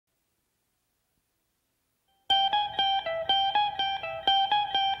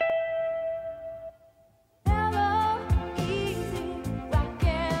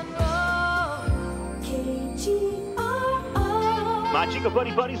Chica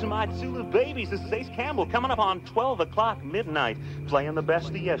Buddy Buddies and my Zulu babies. This is Ace Campbell coming up on 12 o'clock midnight, playing the best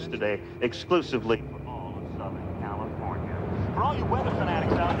of yesterday, exclusively for all of Southern California. For all you weather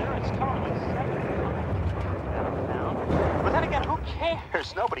fanatics out there, it's currently 7 downtown. But then again, who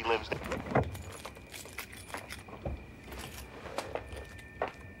cares? Nobody lives there.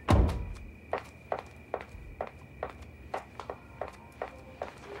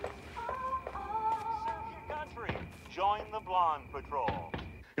 Join the Blonde Patrol.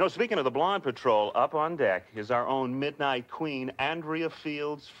 You know, speaking of the Blonde Patrol, up on deck is our own midnight queen, Andrea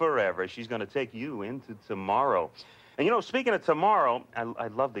Fields forever. She's going to take you into tomorrow. And, you know, speaking of tomorrow, I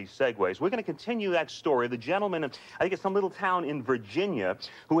love these segues. We're going to continue that story. The gentleman, I think it's some little town in Virginia,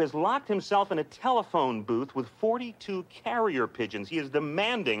 who has locked himself in a telephone booth with 42 carrier pigeons. He is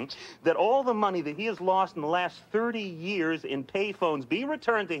demanding that all the money that he has lost in the last 30 years in payphones be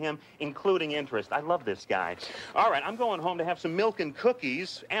returned to him, including interest. I love this guy. All right, I'm going home to have some milk and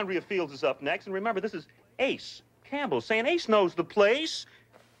cookies. Andrea Fields is up next. And remember, this is Ace Campbell saying Ace knows the place.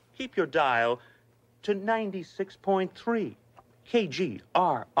 Keep your dial to 96.3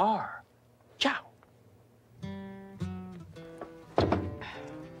 KGRR. Ciao.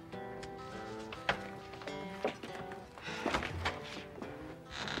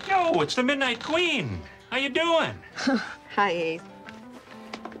 Yo, it's the Midnight Queen. How you doing? Hi, Ace.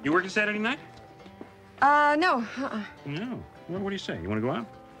 You working Saturday night? No. No. What do you say? You want to go out?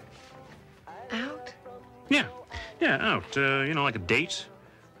 Out? Yeah, out. You know, like a date.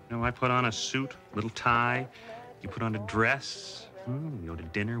 You know, I put on a suit, little tie. You put on a dress. We go to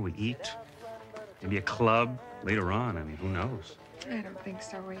dinner, we eat. Maybe a club later on. I mean, who knows? I don't think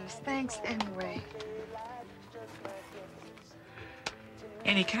so, Ace. Thanks anyway.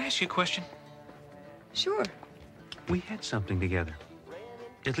 Annie, can I ask you a question? Sure. We had something together.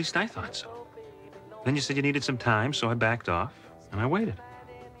 At least I thought so. Then you said you needed some time, so I backed off, and I waited.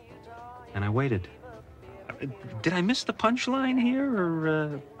 And I waited. Did I miss the punchline here,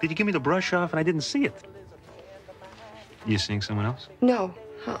 or did you give me the brush off and I didn't see it? You seeing someone else? No.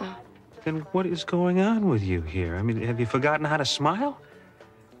 Then what is going on with you here? I mean, have you forgotten how to smile?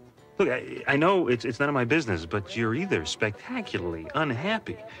 Look, I know it's none of my business, but you're either spectacularly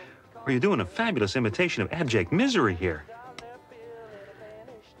unhappy or you're doing a fabulous imitation of abject misery here.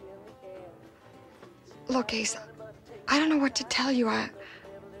 Look, Ace, I don't know what to tell you.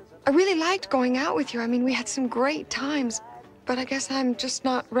 I really liked going out with you. I mean, we had some great times, but I guess I'm just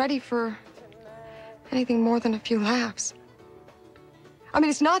not ready for anything more than a few laughs. I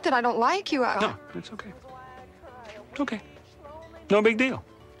mean, it's not that I don't like you. No, it's okay. It's okay. No big deal.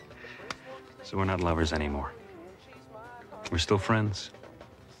 So we're not lovers anymore. We're still friends.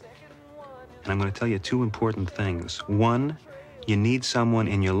 And I'm going to tell you two important things. One, you need someone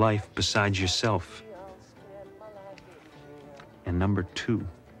in your life besides yourself. And number two,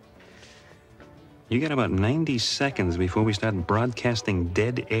 you got about 90 seconds before we start broadcasting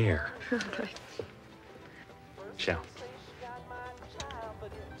dead air. Okay. Ciao.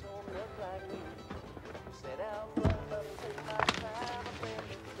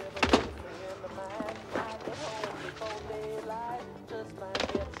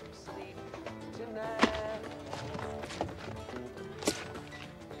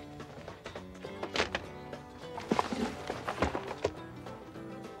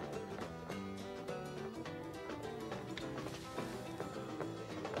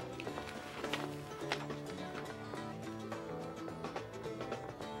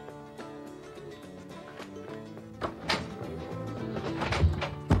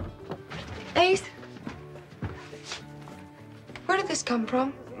 Ace? Where did this come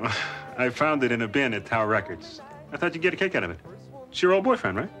from? I found it in a bin at Tower Records. I thought you'd get a kick out of it. It's your old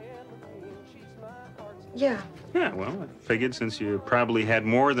boyfriend, right? Yeah. Yeah, well, I figured since you probably had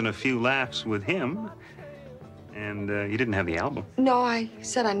more than a few laughs with him, and you didn't have the album. No, I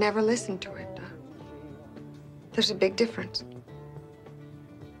said I never listened to it. There's a big difference.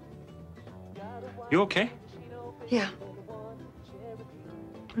 You okay? Yeah.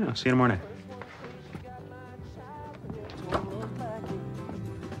 Yeah, I'll see you tomorrow night.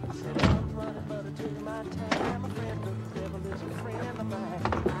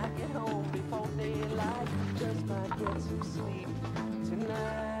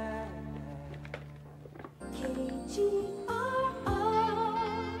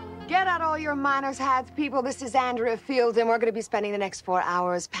 Get out all your miner's hats, people. This is Andrea Fields, and we're going to be spending the next 4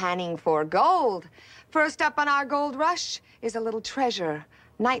 hours panning for gold. First up on our gold rush is a little treasure,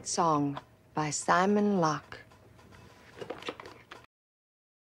 Nightsong by Simon Locke.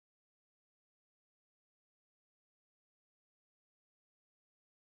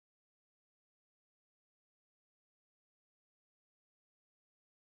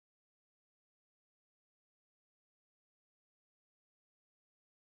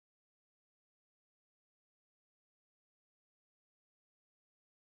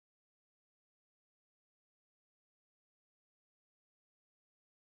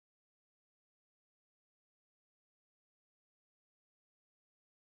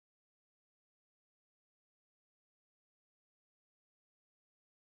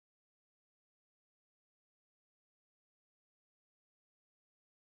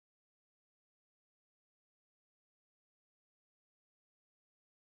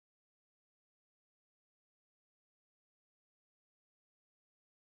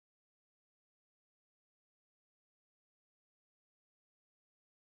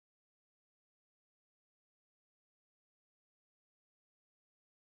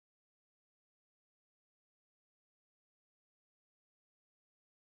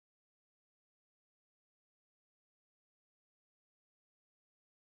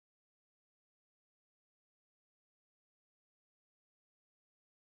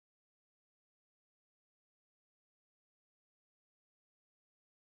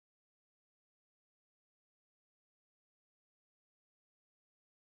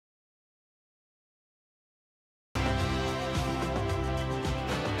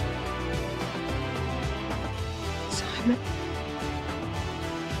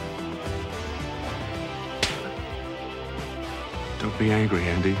 be angry,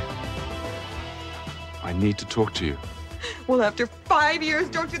 Andy. I need to talk to you. Well, after 5 years,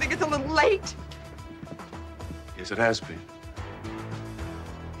 don't you think it's a little late? Yes, it has been.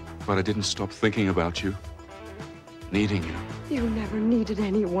 But I didn't stop thinking about you, needing you. You never needed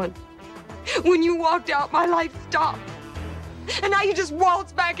anyone. When you walked out, my life stopped. And now you just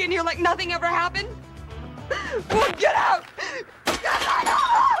waltz back in here like nothing ever happened? Well, get out! Get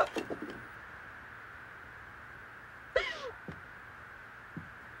out!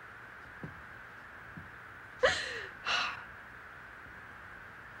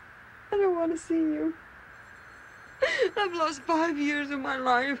 I don't want to see you. I've lost 5 years of my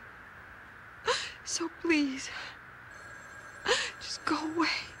life. So please, just go away.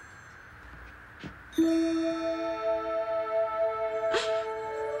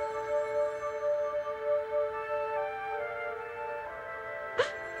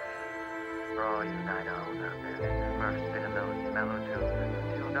 For all you night owls out there, first bit of those mellow tunes with the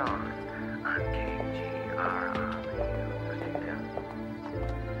 2 dogs on KGRR. So stay tuned.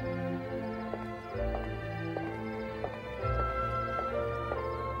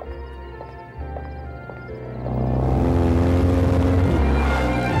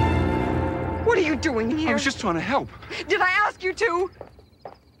 What are you doing here? I was just trying to help. Did I ask you to? You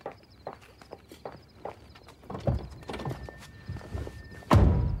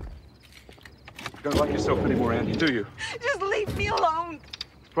don't like yourself anymore, Andy, do you? Just leave me alone.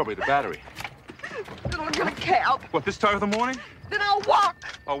 It's probably the battery. Then I'll get a cab. What, this time of the morning? Then I'll walk.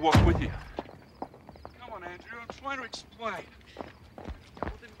 I'll walk with you. Come on, Andrew. I'm trying to explain.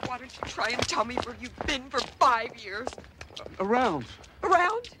 Well, then why don't you try and tell me where you've been for 5 years? Around.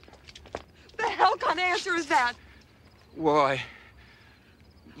 Around? The hell kind of answer is that? Why?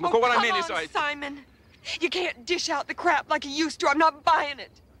 Look, Oh, what I come mean on, is I... Simon. You can't dish out the crap like you used to. I'm not buying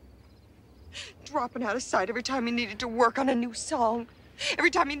it. Dropping out of sight every time you needed to work on a new song. Every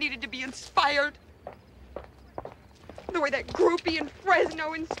time you needed to be inspired. The way that groupie in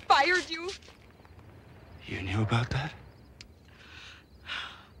Fresno inspired you. You knew about that?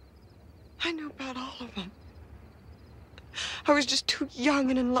 I knew about all of them. I was just too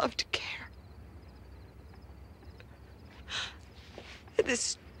young and in love to care. I had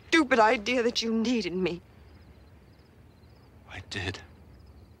this stupid idea that you needed me. I did.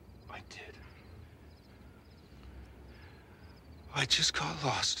 I did. I just got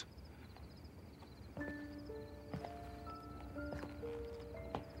lost.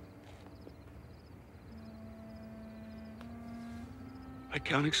 I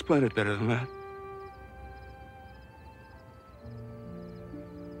can't explain it better than that.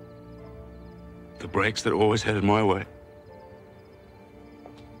 The brakes that always headed my way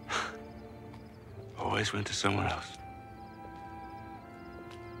always went to someone else.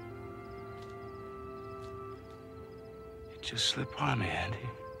 It just slipped by me, Andy.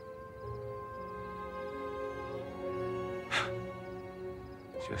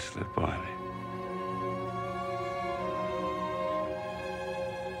 Just slipped by me.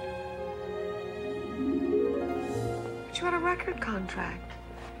 But you had a record contract.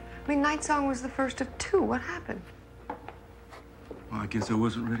 I mean, Nightsong was the first of 2. What happened? Well, I guess I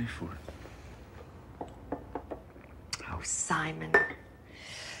wasn't ready for it. Oh, Simon.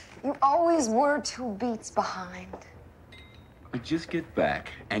 You always were 2 beats behind. I just get back,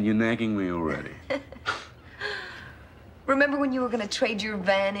 and you're nagging me already. Remember when you were going to trade your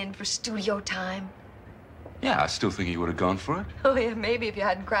van in for studio time? Yeah, I still think you would have gone for it. Oh, yeah, maybe if you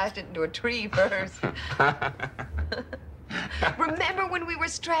hadn't crashed it into a tree first. Remember when we were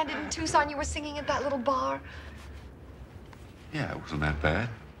stranded in Tucson, you were singing at that little bar? Yeah, it wasn't that bad.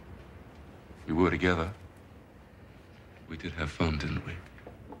 We were together. We did have fun, didn't we?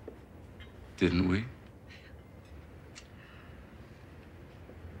 Didn't we?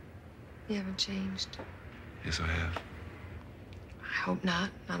 You haven't changed. Yes, I have. I hope not.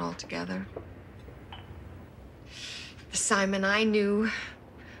 Not altogether. The Simon I knew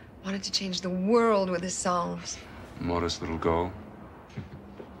wanted to change the world with his songs. Modest little goal.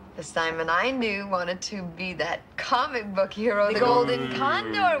 The Simon I knew wanted to be that comic book hero, the Golden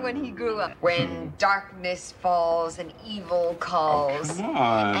Condor, when he grew up. When darkness falls and evil calls. Oh, come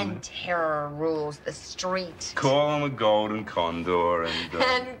on. And terror rules the street. Call him a golden condor and...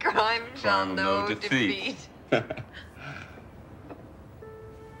 And crime shall crime know no defeat.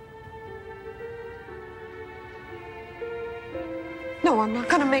 No, I'm not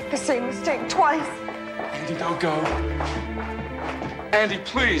gonna make the same mistake twice. Andy, don't go. Andy,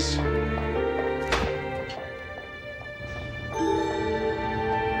 please.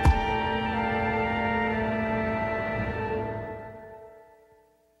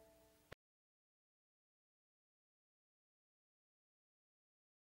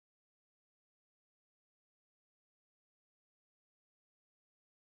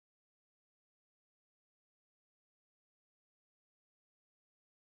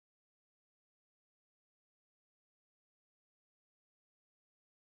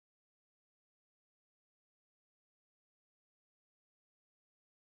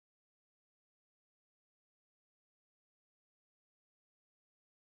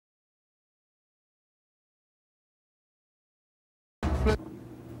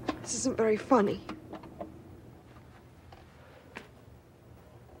 This isn't very funny.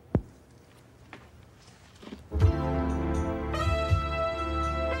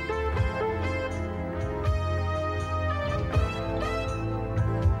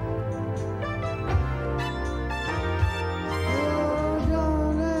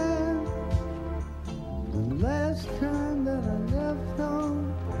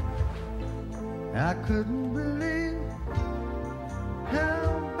 I couldn't believe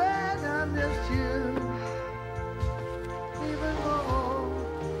how bad I missed you. Even though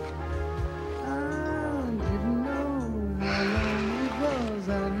I didn't know how long it was,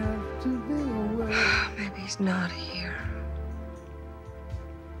 I'd have to be away. Maybe he's not here.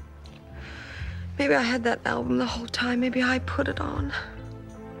 Maybe I had that album the whole time. Maybe I put it on.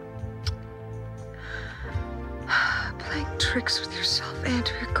 Playing tricks with yourself,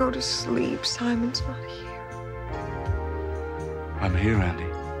 Andrea. Go to sleep. Simon's not here. I'm here, Andy.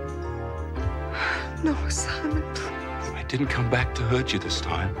 No, Simon, please. I didn't come back to hurt you this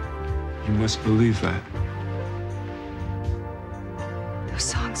time. You must believe that. Those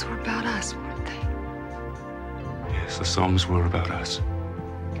songs were about us, weren't they? Yes, the songs were about us.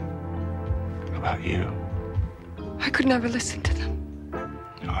 About you. I could never listen to them.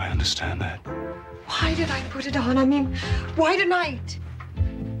 No, I understand that. Why did I put it on? I mean, why tonight?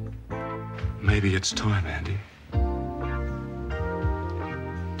 Maybe it's time, Andy.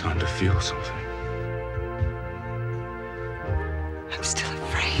 Time to feel something. I'm still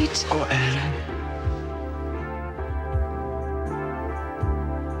afraid. Oh, Andy.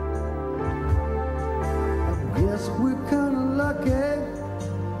 Guess we're kind of lucky.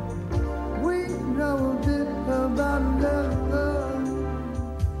 We know a bit about love.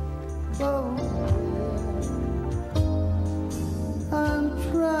 Oh. I'm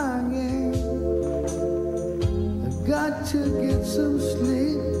trying. I've got to get some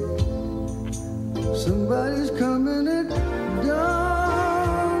sleep. Somebody's coming and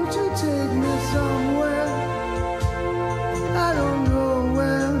don't you take me somewhere. I don't know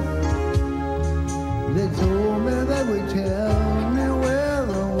where. They told me they would tell me where I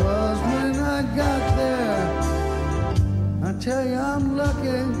was when I got there. I tell you I'm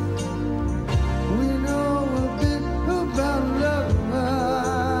lucky. We know a bit about love.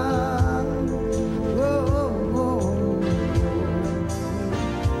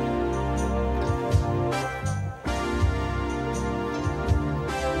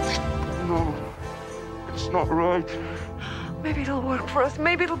 No, it's not right. Maybe it'll work for us.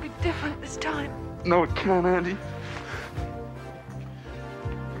 Maybe it'll be different this time. No, it can't, Andy.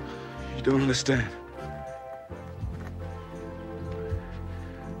 You don't understand.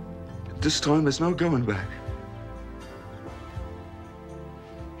 This time, there's no going back.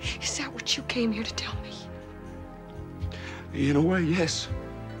 Is that what you came here to tell me? In a way, yes.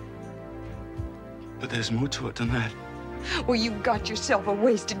 But there's more to it than that. Well, you got yourself a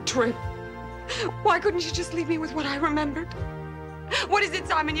wasted trip. Why couldn't you just leave me with what I remembered? What is it,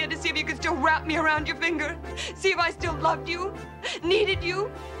 Simon, you had to see if you could still wrap me around your finger? See if I still loved you? Needed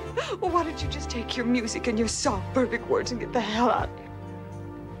you? Well, why don't you just take your music and your soft, perfect words and get the hell out of here?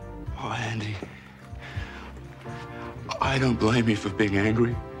 Oh, Andy. I don't blame you for being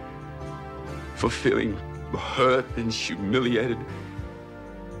angry. For feeling hurt and humiliated.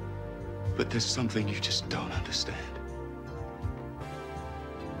 But there's something you just don't understand.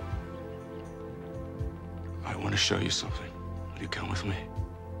 I want to show you something. Will you come with me?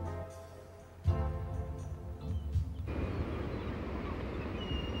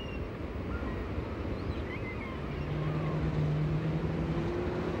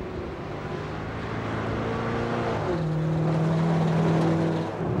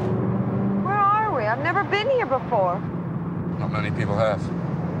 Where are we? I've never been here before. Not many people have.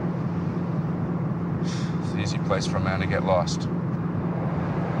 It's an easy place for a man to get lost.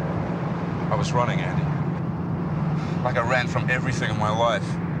 I was running, Andy. Like I ran from everything in my life.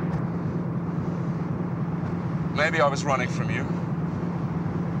 Maybe I was running from you.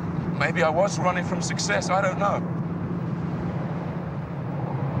 Maybe I was running from success. I don't know.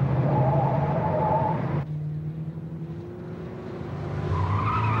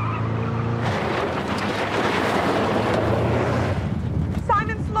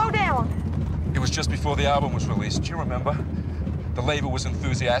 Simon, slow down. It was just before the album was released. Do you remember? The label was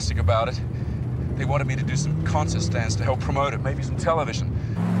enthusiastic about it. They wanted me to do some concert stands to help promote it, maybe some television.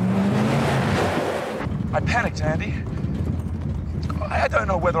 I panicked, Andy. I don't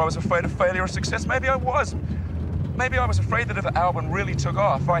know whether I was afraid of failure or success. Maybe I was. Maybe I was afraid that if the album really took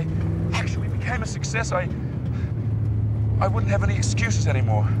off, I actually became a success, I wouldn't have any excuses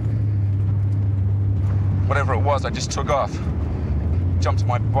anymore. Whatever it was, I just took off. jumped on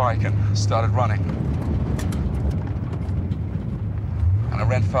my bike and started running. And I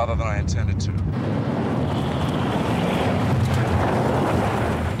ran farther than I intended to.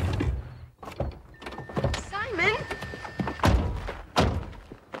 Simon!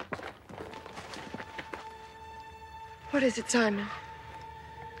 What is it, Simon?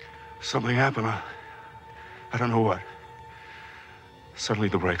 Something happened. I don't know what. Suddenly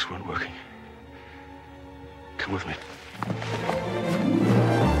the brakes weren't working. Come with me.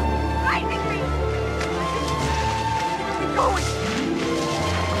 Lightning me! Where are we going?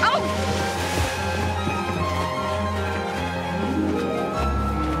 Oh!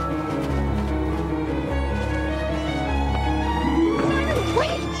 Simon,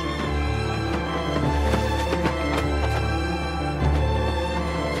 wait!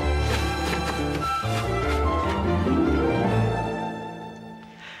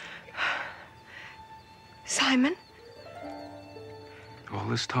 Simon? All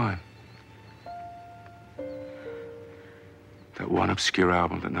this time. That one obscure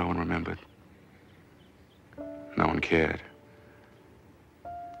album that no one remembered. No one cared.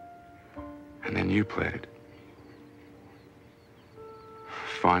 And then you played it.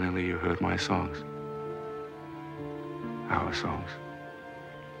 Finally, you heard my songs. Our songs.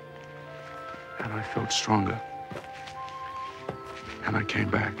 And I felt stronger. And I came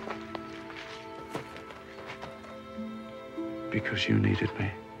back. Because you needed me.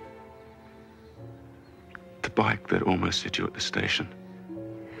 The bike that almost hit you at the station.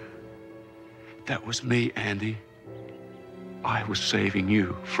 That was me, Andy. I was saving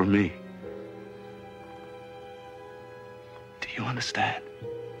you from me. Do you understand?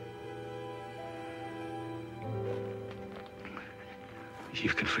 You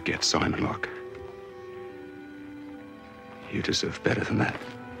can forget Simon Locke. You deserve better than that.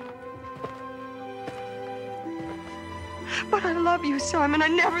 But I love you, Simon. I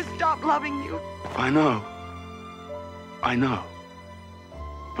never stopped loving you. I know. I know.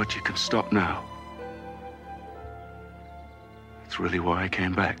 But you can stop now. It's really why I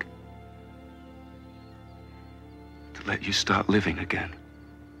came back. To let you start living again.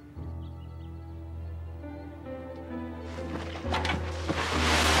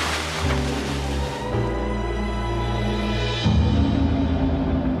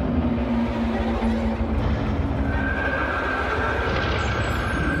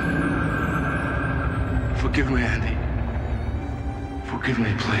 Forgive me, Andy. Forgive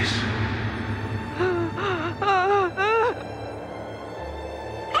me, please.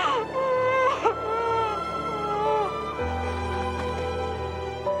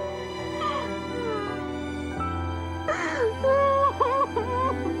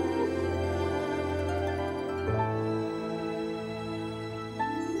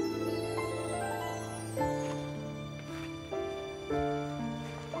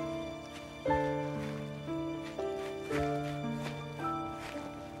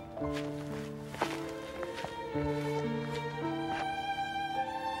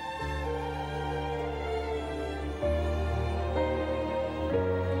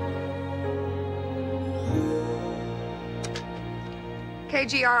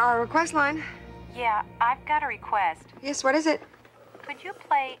 KGRR request line. Yeah, I've got a request. Yes, what is it? Could you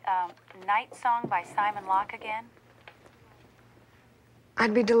play Nightsong by Simon Locke again?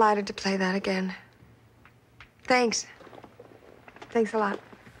 I'd be delighted to play that again. Thanks. Thanks a lot.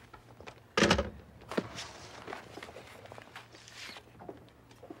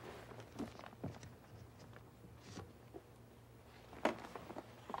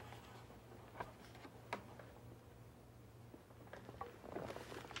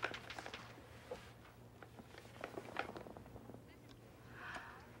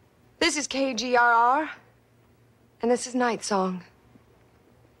 This is KGRR, and this is Nightsong.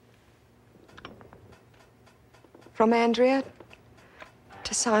 From Andrea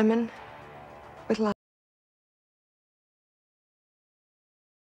to Simon, with love.